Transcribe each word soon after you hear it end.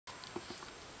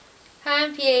Hi,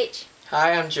 I'm PH.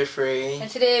 Hi, I'm Jeffrey. And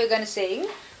today we're going to sing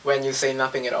When You Say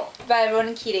Nothing at All by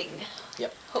Ronan Keating.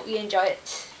 Yep. Hope you enjoy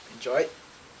it. Enjoy.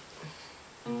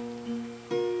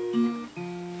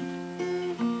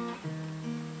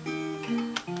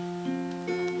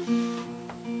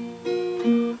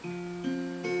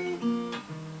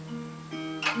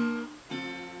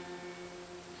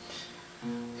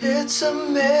 It's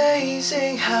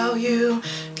amazing how you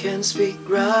can speak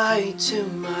right to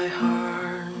my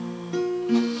heart.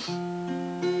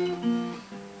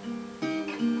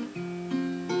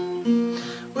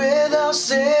 Without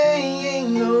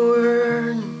saying a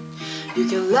word, you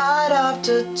can light up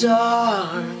the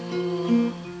dark.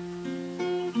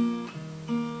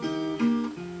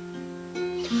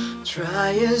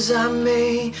 Try as I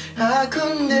may, I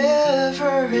could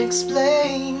never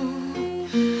explain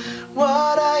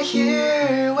what I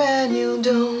hear when you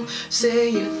don't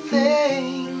say a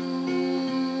thing.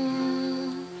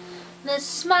 The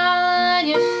smile on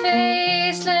your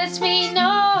face lets me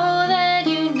know that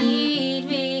you need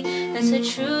me. There's a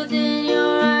truth in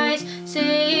your eyes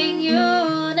saying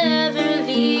you'll never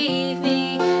leave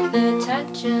me. The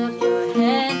touch of your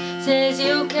hand says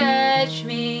you'll catch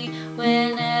me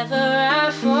whenever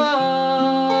I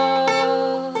fall.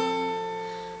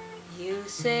 You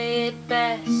say it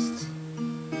best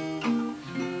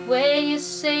when you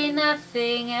say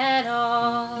nothing at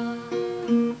all.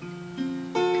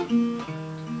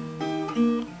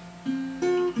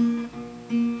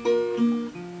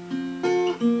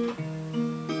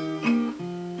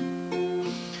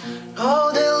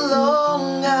 All day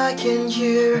long I can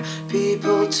hear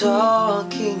people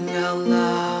talking out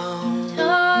loud.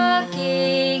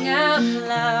 Talking out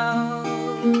loud.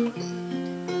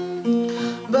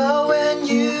 But when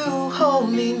you hold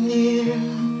me near,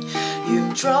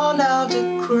 you drown out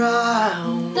the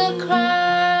crowd. The crowd.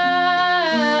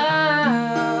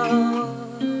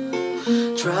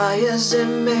 Try as they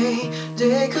may,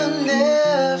 they could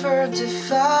never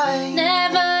define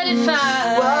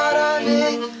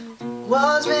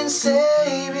what's been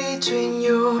said between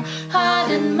your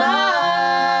heart and mine.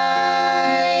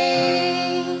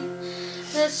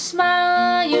 The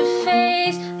smile on your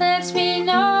face lets me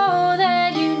know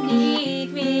that you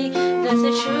need me. There's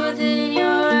a truth in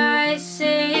your eyes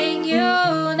saying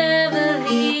you'll never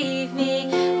leave me.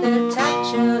 The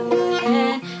touch of your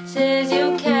hand says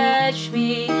you'll catch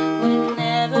me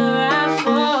whenever I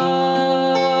fall.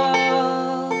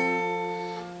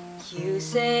 You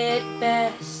say it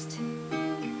best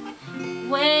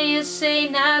when you say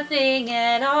nothing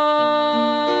at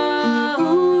all.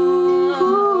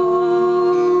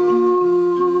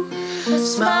 The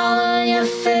smile on your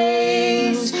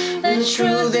face, the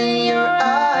truth in your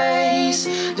eyes,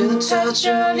 the touch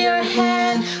of your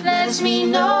hand lets me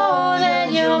know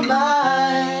that you're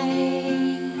mine.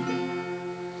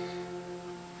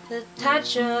 The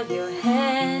touch of your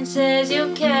hand says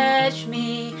you'll catch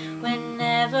me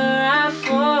whenever I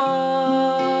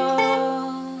fall.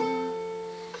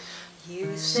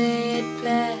 You say it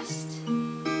best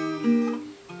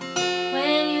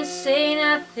when you say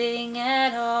nothing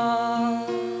at all.